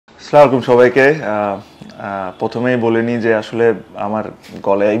আসসালামু আলাইকুম সবাইকে। প্রথমেই বলে নিই যে আসলে আমার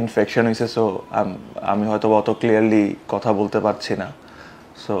গলায় ইনফেকশন হয়েছে, সো আমি হয়তো অত ক্লিয়ারলি কথা বলতে পারছি না।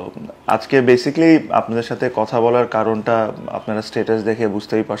 সো আজকে বেসিক্যালি আপনাদের সাথে কথা বলার কারণটা আপনারা স্ট্যাটাস দেখে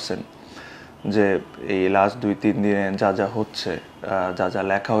বুঝতেই পারছেন যে এই লাস্ট 2-3 দিনে যা যা হচ্ছে, যা যা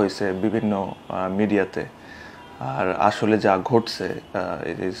লেখা হয়েছে বিভিন্ন মিডিয়াতে, আর আসলে যা ঘটছে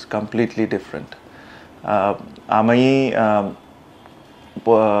ইট ইজ কমপ্লিটলি ডিফারেন্ট। আমি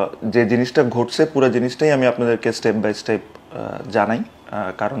যে জিনিসটা ঘটছে পুরো জিনিসটাই আমি আপনাদেরকে স্টেপ বাই স্টেপ জানাই,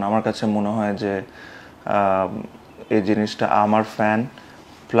 কারণ আমার কাছে মনে হয় যে এই জিনিসটা আমার ফ্যান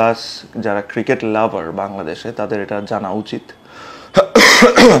প্লাস যারা ক্রিকেট লাভার বাংলাদেশে তাদের এটা জানা উচিত।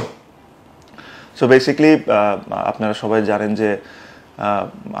 সো বেসিক্যালি আপনারা সবাই জানেন যে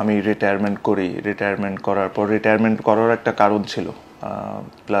আমি রিটায়ারমেন্ট করার পর রিটায়ারমেন্ট করার একটা কারণ ছিল,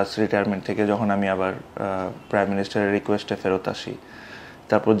 প্লাস রিটায়ারমেন্ট থেকে যখন আমি আবার প্রাইম মিনিস্টারের রিকোয়েস্টে ফেরত আসি,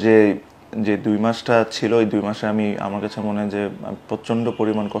 তারপর যে 2 মাসটা ছিল, ওই 2 মাসে আমার কাছে মনে হয় যে আমি প্রচণ্ড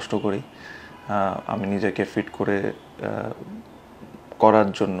পরিমাণ কষ্ট করি আমি নিজেকে ফিট করার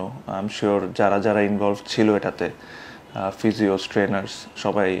জন্য। আই এম শিওর যারা ইনভলভ ছিল এটাতে, ফিজিওস, ট্রেনার্স,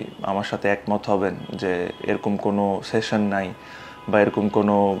 সবাই আমার সাথে একমত হবেন যে এরকম কোনো সেশন নাই বা এরকম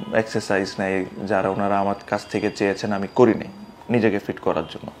কোনো এক্সারসাইজ নাই যারা ওনারা আমার কাছ থেকে চেয়েছেন আমি করি নাই নিজেকে ফিট করার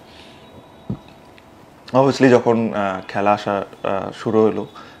জন্য। অবভিয়াসলি যখন খেলা আসা শুরু হলো,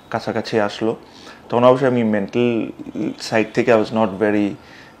 কাছাকাছি আসলো, তখন অবশ্যই আমি মেন্টাল সাইড থেকে I was not very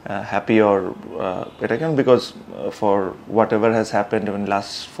happy or এটা কেন, because for what ever has happened in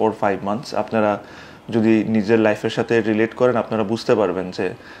last 4-5 months, আপনারা যদি নিজের লাইফের সাথে রিলেট করেন আপনারা বুঝতে পারবেন যে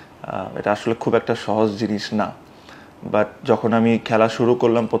এটা আসলে খুব একটা সহজ জিনিস না। বাট যখন আমি খেলা শুরু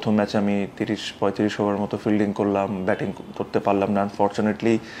করলাম, প্রথম ম্যাচে আমি 30-35 ওভার মতো ফিল্ডিং করলাম, ব্যাটিং করতে পারলাম না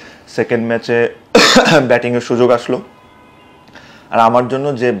আনফর্চুনেটলি। সেকেন্ড ম্যাচে ব্যাটিংয়ের সুযোগ আসলো, আর আমার জন্য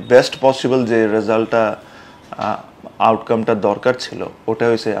যে বেস্ট পসিবল যে রেজাল্টটা আউটকামটা দরকার ছিল ওটা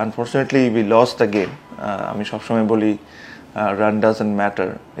হয়েছে unfortunately we loss the game. আমি সবসময় বলি run doesn't matter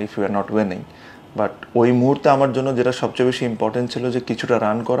if you are not winning, but ওই মুহূর্তে আমার জন্য যেটা সবচেয়ে বেশি ইম্পর্টেন্ট ছিল যে কিছুটা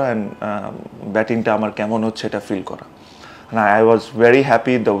রান করা অ্যান্ড ব্যাটিংটা আমার কেমন হচ্ছে এটা ফিল করা। And I was very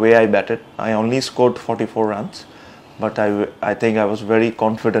happy the way I batted. I only scored 44 runs, but I think I was very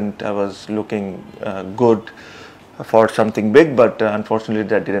confident. I was looking good for something big, but unfortunately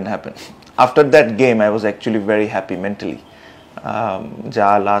that didn't happen. After that game, I was actually very happy mentally. যা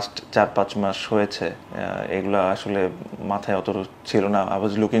last 4-5 মাস হয়েছে এগুলো আসলে মাথায় অত ছিল না। I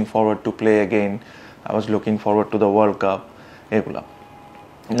was looking forward to play again. I was looking forward to the World Cup. এগুলা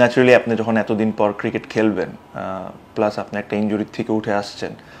naturally আপনি যখন এতদিন পর ক্রিকেট খেলবেন, প্লাস আপনি একটা ইনজুরি থেকে উঠে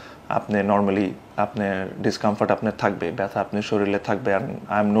আসছেন, আপনি নর্মালি আপনার ডিসকমফর্ট আপনার থাকবে, ব্যথা আপনার শরীরে থাকবে।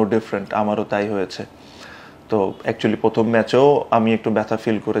 আই এম নো ডিফারেন্ট, আমারও তাই হয়েছে। তো অ্যাকচুয়ালি প্রথম ম্যাচেও আমি একটু ব্যথা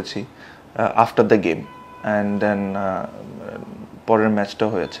ফিল করেছি after the game, and then পরের ম্যাচটা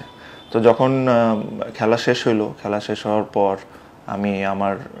হয়েছে। তো যখন খেলা শেষ হওয়ার পর আমি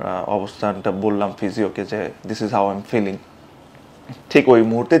আমার অবস্থানটা বললাম ফিজিওকে যে this is how I am feeling. ঠিক ওই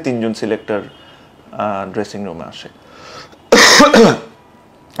মুহূর্তে 3জন সিলেক্টর ড্রেসিং রুমে আসে।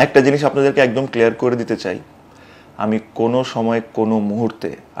 একটা জিনিস আপনাদেরকে একদম ক্লিয়ার করে দিতে চাই, আমি কোনো সময় কোনো মুহূর্তে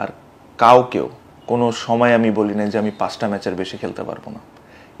আর কাউকেও কোনো সময় আমি বলি না যে আমি 5টা ম্যাচের বেশি খেলতে পারবো না।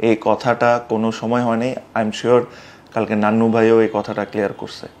 এই কথাটা কোনো সময় হয়নি। আই এম শিওর কালকে নান্নু ভাইও এই কথাটা ক্লিয়ার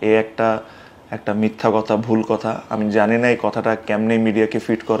করছে। একটা মিথ্যা কথা, ভুল কথা। আমি জানি না এই কথাটা কেমনে মিডিয়াকে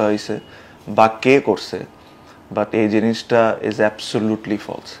ফিট করা হয়েছে বা কে করছে, বাট এই জিনিসটা ইজ অ্যাবসোলুটলি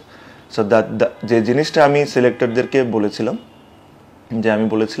ফলস। সো যে জিনিসটা আমি সিলেক্টরদেরকে বলেছিলাম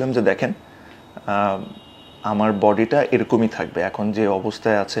যে দেখেন আমার বডিটা এরকমই থাকবে, এখন যে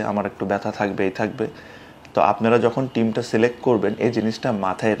অবস্থায় আছে আমার একটু ব্যথা থাকবে, এই থাকবে। তো আপনারা যখন টিমটা সিলেক্ট করবেন এই জিনিসটা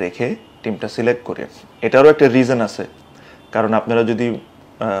মাথায় রেখে টিমটা সিলেক্ট করেন। এটারও একটা রিজন আছে, কারণ আপনারা যদি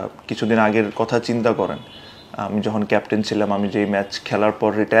কিছুদিন আগের কথা চিন্তা করেন, আমি যখন ক্যাপ্টেন ছিলাম, আমি যেই ম্যাচ খেলার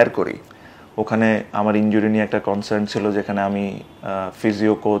পর রিটায়ার করি, ওখানে আমার ইনজুরি নিয়ে একটা কনসার্ন ছিল, যেখানে আমি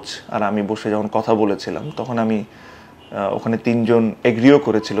ফিজিও কোচ আর আমি বসে যখন কথা বলেছিলাম, তখন আমি ওখানে 3জন এগ্রিও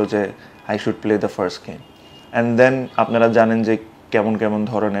করেছিল যে I should play the first game. And then আপনারা জানেন যে কেমন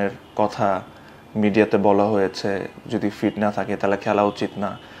ধরনের কথা মিডিয়াতে বলা হয়েছে, যদি ফিট না থাকে তাহলে খেলা উচিত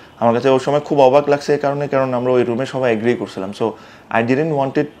না। আমার কাছে ওই সময় খুব অবাক লাগছে কারণ আমরা ওই রুমে সবাই এগ্রি করছিলাম। So I didn't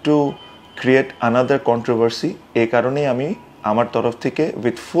wanted to create another controversy. এই কারণেই আমি আমার তরফ থেকে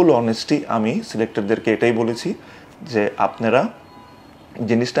উইথ ফুল অনেস্টি আমি সিলেক্টরদেরকে এটাই বলেছি যে আপনারা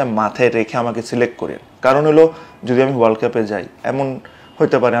জিনিসটা মাথায় রেখে আমাকে সিলেক্ট করেন। কারণ হলো যদি আমি ওয়ার্ল্ড কাপে যাই, এমন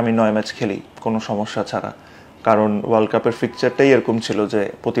হতে পারে আমি 9 ম্যাচ খেলি কোনো সমস্যা ছাড়া, কারণ ওয়ার্ল্ড কাপের ফিকচারটাই এরকম ছিল যে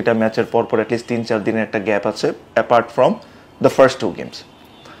প্রতিটা ম্যাচের পর অ্যাটলিস্ট 3-4 দিনের একটা গ্যাপ আছে apart from the first 2 games.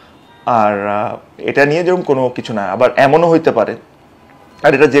 আর এটা নিয়ে যেরকম কোনো কিছু না, আবার এমনও হইতে পারে,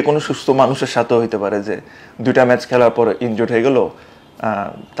 আর এটা যে কোনো সুস্থ মানুষের সাথেও হইতে পারে যে 2টা ম্যাচ খেলার পর ইনজুর্ড হয়ে গেল,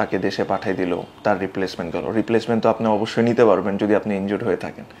 তাকে দেশে পাঠিয়ে দিল, তার রিপ্লেসমেন্ট গেল। রিপ্লেসমেন্ট তো আপনি অবশ্যই নিতে পারবেন যদি আপনি ইনজুর্ড হয়ে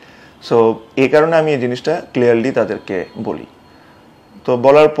থাকেন। সো এই কারণে আমি এই জিনিসটা ক্লিয়ারলি তাদেরকে বলি। তো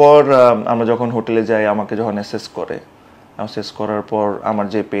বলার পর আমরা যখন হোটেলে যাই, আমাকে যখন অ্যাসেস করার পর আমার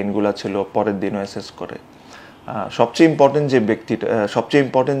যে পেইনগুলো ছিল পরের দিনও অ্যাসেস করে। সবচেয়ে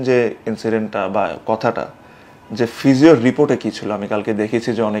ইম্পর্টেন্ট যে ইনসিডেন্টটা বা কথাটা, যে ফিজিওর রিপোর্টে কী ছিল। আমি কালকে দেখেছি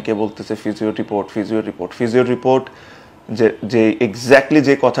যে অনেকে বলতেছে ফিজিও রিপোর্ট যে এক্স্যাক্টলি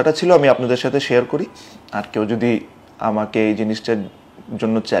যে কথাটা ছিল আমি আপনাদের সাথে শেয়ার করি। আর কেউ যদি আমাকে এই জিনিসটার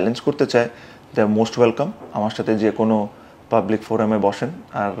জন্য চ্যালেঞ্জ করতে চায়, দে আর মোস্ট ওয়েলকাম। আমার সাথে যে কোনো পাবলিক ফোরামে বসেন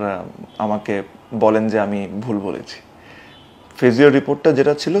আর আমাকে বলেন যে আমি ভুল বলেছি। ফিজিও রিপোর্টটা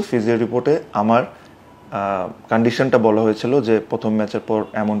যেটা ছিল, ফিজিও রিপোর্টে আমার কন্ডিশনটা বলা হয়েছিল যে প্রথম ম্যাচের পর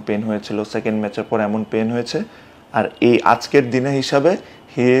এমন পেন হয়েছিল, সেকেন্ড ম্যাচের পর এমন পেন হয়েছে, আর এই আজকের দিনে হিসাবে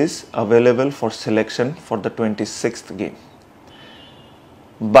he is available for selection for the 26th game.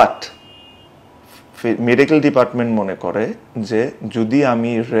 But medical department মনে করে যে যদি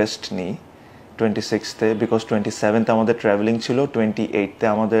আমি রেস্ট নিই 26th-এ, বিকজ 27th আমাদের ট্রাভেলিং ছিল, 28th-এ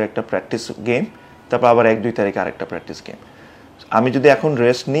আমাদের একটা প্র্যাকটিস গেম, তারপর আবার 1-2 তারিখ আরেকটা প্র্যাকটিস গেম। আমি যদি এখন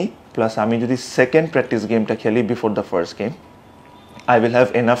রেস্ট নিই, প্লাস আমি যদি সেকেন্ড প্র্যাকটিস গেমটা খেলি before the first game, I will have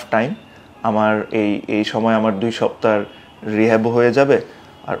enough time. আমার এই সময় আমার 2 সপ্তাহ রিহ্যাবও হয়ে যাবে,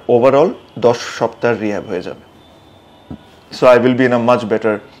 আর ওভারঅল 10 সপ্তাহ রিহ্যাব হয়ে যাবে। So I will be in a much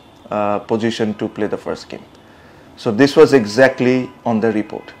better position to play the first game. So this was exactly on the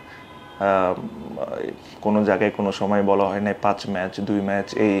report. কোনো জায়গায় কোনো সময় বলা হয় না 5 ম্যাচ 2 ম্যাচ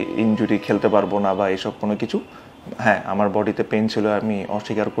এই ইনজুরি খেলতে পারবো না বা এইসব কোনো কিছু। হ্যাঁ, আমার বডিতে পেন ছিল, আমি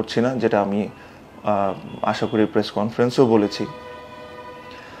অস্বীকার করছি না, যেটা আমি আশা করি প্রেস কনফারেন্সেও বলেছি।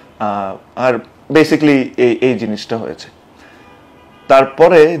 আর বেসিক্যালি এই জিনিসটা হয়েছে।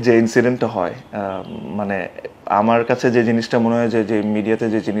 তারপরে যে ইনসিডেন্টটা হয়, মানে আমার কাছে যে জিনিসটা মনে হয় যে মিডিয়াতে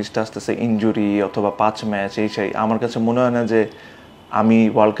যে জিনিসটা আসতেছে ইনজুরি অথবা 5 ম্যাচ এই সেই, আমার কাছে মনে হয় না যে আমি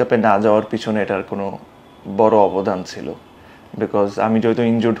ওয়ার্ল্ড কাপে না যাওয়ার পিছনে এটার কোনো বড় অবদান ছিল। বিকজ আমি যেহেতু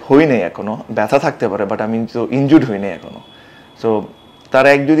ইনজুর্ড হই নাই এখনও, ব্যথা থাকতে পারে, বাট আমি তো ইনজুর্ড হই নাই এখনও। সো তার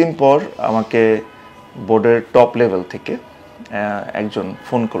 1-2 দিন পর আমাকে বোর্ডের টপ লেভেল থেকে একজন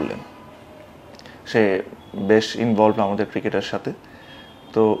ফোন করলেন। সে বেশ ইনভলভ আমাদের ক্রিকেটের সাথে।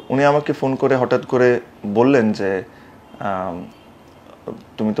 তো উনি আমাকে ফোন করে হঠাৎ করে বললেন যে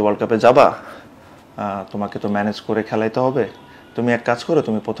তুমি তো ওয়ার্ল্ড কাপে যাবা, তোমাকে তো ম্যানেজ করে খেলাইতে হবে, তুমি এক কাজ করো,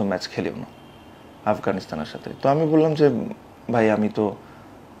 তুমি প্রথম ম্যাচ খেলিও না আফগানিস্তানের সাথে। তো আমি বললাম যে ভাই, আমি তো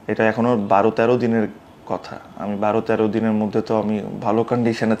এটা এখনও 12-13 দিনের কথা, আমি 12-13 দিনের মধ্যে তো আমি ভালো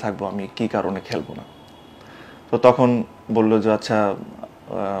কন্ডিশনে থাকবো, আমি কি কারণে খেলবো না। তো তখন বললো যে আচ্ছা,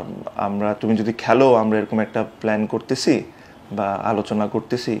 তুমি যদি খেলো, আমরা এরকম একটা প্ল্যান করতেছি বা আলোচনা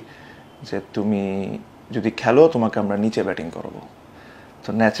করতেছি যে তুমি যদি খেলো তোমাকে আমরা নিচে ব্যাটিং করাবো। তো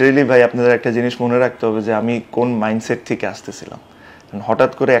ন্যাচারালি ভাই আপনাদের একটা জিনিস মনে রাখতে হবে যে আমি কোন মাইন্ডসেট থেকে আসতেছিলাম।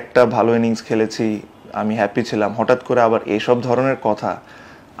 হঠাৎ করে একটা ভালো ইনিংস খেলেছি, আমি হ্যাপি ছিলাম, হঠাৎ করে আবার এইসব ধরনের কথা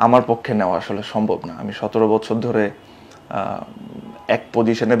আমার পক্ষে নেওয়া আসলে সম্ভব না। আমি 17 বছর ধরে এক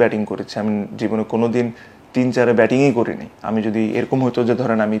পজিশনে ব্যাটিং করেছি, আমি জীবনে কোনো দিন 3-4-এ ব্যাটিংই করিনি। আমি যদি এরকম হতো যে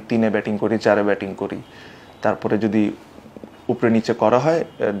ধরেন আমি 3-এ ব্যাটিং করি, 4-এ ব্যাটিং করি, তারপরে যদি উপরে নিচে করা হয়,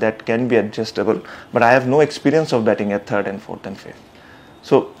 that can be adjustable, but I have no experience of batting at 3rd and 4th and 5th।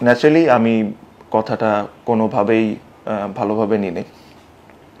 So naturally আমি কথাটা কোনোভাবেই ভালোভাবে নিই নি।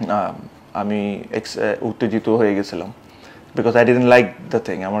 আমি উত্তেজিত হয়ে গেছিলাম, because I didn't like the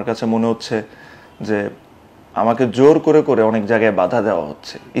thing. আমার কাছে মনে হচ্ছে যে আমাকে জোর করে করে অনেক জায়গায় বাধা দেওয়া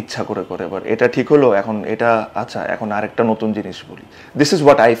হচ্ছে, ইচ্ছা করে করে। এবার এটা ঠিক হলো, এখন এটা আচ্ছা, এখন আরেকটা নতুন জিনিস বলি। This is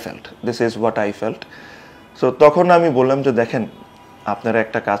what I felt. So তখন আমি বললাম যে দেখেন, আপনারা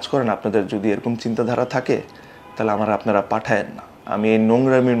একটা কাজ করেন, আপনাদের যদি এরকম চিন্তাধারা থাকে তাহলে আপনারা পাঠায়েন না। আমি এই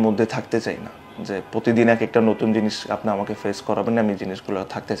নোংরামির মধ্যে থাকতে চাই না, যে প্রতিদিন একটা নতুন জিনিস আপনি আমাকে ফেস করাবেন, আমি জিনিসগুলো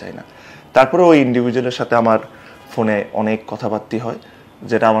থাকতে চাই না। তারপরে ওই ইন্ডিভিজুয়ালের সাথে আমার ফোনে অনেক কথাবার্তা হয়,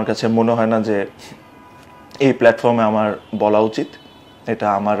 যেটা আমার কাছে মনে হয় না যে এই প্ল্যাটফর্মে আমার বলা উচিত। এটা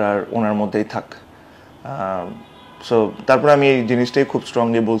আমার আর ওনার মধ্যেই থাক। সো তারপরে আমি এই জিনিসটাই খুব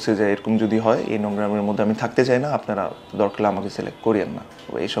স্ট্রংলি বলছি যে এরকম যদি হয়, এই নোংরামের মধ্যে আমি থাকতে চাই না, আপনারা দরকার আমাকে সিলেক্ট করিয়েন না,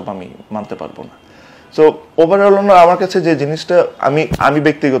 এইসব আমি মানতে পারবো না। সো ওভারঅল আমার কাছে যে জিনিসটা আমি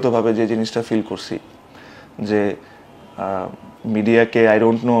ব্যক্তিগতভাবে যে জিনিসটা ফিল করছি, যে মিডিয়াকে আই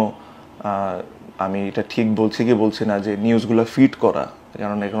ডোন্ট নো আমি এটা ঠিক বলছি কি বলছি না, যে নিউজগুলো ফিড করা,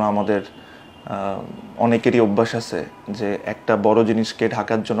 কারণ এখন আমাদের অনেকেরই অভ্যাস আছে যে একটা বড় জিনিসকে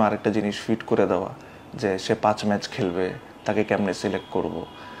ঢাকার জন্য আরেকটা জিনিস ফিট করে দেওয়া, যে সে 5 ম্যাচ খেলবে, তাকে কেমনে সিলেক্ট করব।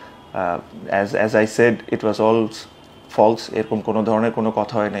 as I said it was all false, এরকম কোনো ধরনের কোনো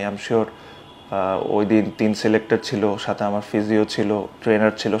কথা হয় নাই। আই এম শিওর ওই দিন 3 সিলেক্টর ছিল, সাথে আমার ফিজিও ছিল,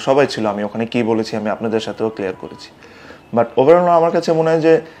 ট্রেনার ছিল, সবাই ছিল। আমি ওখানে কি বলেছি আমি আপনাদের সাথেও ক্লিয়ার করেছি। বাট ওভারঅল আমার কাছে মনে হয়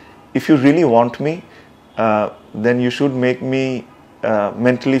যে if you really want me then you should make me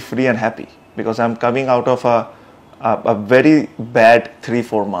mentally free and happy, because I am coming out of a very bad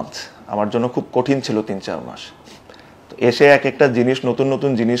 3-4 months. আমার জন্য খুব কঠিন ছিল 3-4 মাস। তো এসে এক একটা জিনিস, নতুন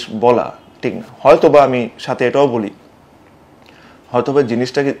নতুন জিনিস বলা ঠিক না। হয়তো বা আমি সাথে এটাও বলি, হয়তোবা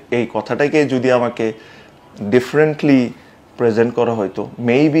জিনিসটাকে, এই কথাটাকে যদি আমাকে ডিফারেন্টলি প্রেজেন্ট করা হয়তো,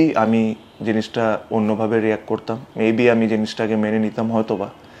 মেবি আমি জিনিসটা অন্যভাবে রিয়াক্ট করতাম, মেবি আমি জিনিসটাকে মেনে নিতাম হয়তোবা।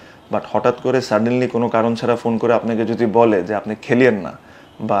 বাট হঠাৎ করে সাডেনলি কোনো কারণ ছাড়া ফোন করে আপনাকে যদি বলে যে আপনি খেলেন না,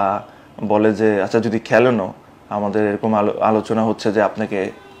 বা বলে যে আচ্ছা যদি খেলেনও আমাদের এরকম আলোচনা হচ্ছে যে আপনাকে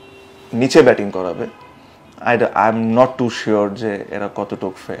নিচে ব্যাটিং করাবে, I am not to sure যে এরা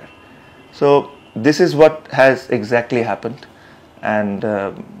কতটুকু fair. So this is what has exactly happened. And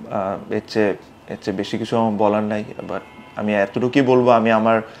এর চেয়ে বেশি কিছু আমার বলার নাই। বাট আমি এতটুকুই বলবো, আমি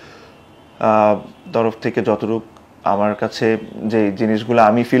আমার তরফ থেকে যতটুকু আমার কাছে যে জিনিসগুলো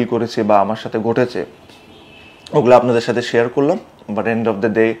আমি ফিল করেছি বা আমার সাথে ঘটেছে ওগুলো আপনাদের সাথে শেয়ার করলাম। But end of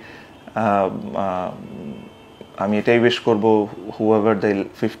the day আমি এটাই উইশ করবো, whoever the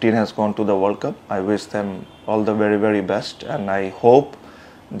 15 has gone to the World Cup, I wish them all the very very best and I hope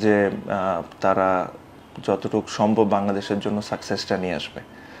যে তারা যতটুকু সম্ভব বাংলাদেশের জন্য সাকসেসটা নিয়ে আসবে।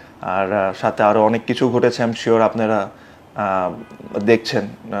 আর সাথে আরও অনেক কিছু ঘটেছে, আই এম শিওর আপনারা দেখছেন।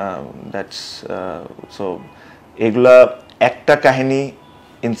 দ্যাটস সো এগুলা একটা কাহিনী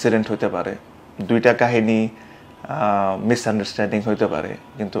ইনসিডেন্ট হতে পারে, 2টা কাহিনী মিসআন্ডারস্ট্যান্ডিং হতে পারে,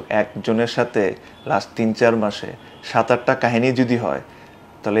 কিন্তু একজনের সাথে লাস্ট 3-4 মাসে 7-8টা কাহিনী যদি হয়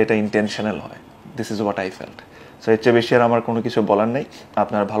তাহলে এটা ইন্টেনশনাল হয়। This is what I felt. So এর চেয়ে বেশি আর আমার কোনো কিছু বলার নেই।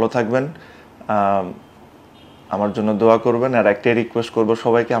 আপনারা ভালো থাকবেন, আমার জন্য দোয়া করবেন। আর একটাই রিকোয়েস্ট করবো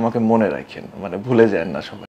সবাইকে, আমাকে মনে রাখেন, মানে ভুলে যান না সবাই।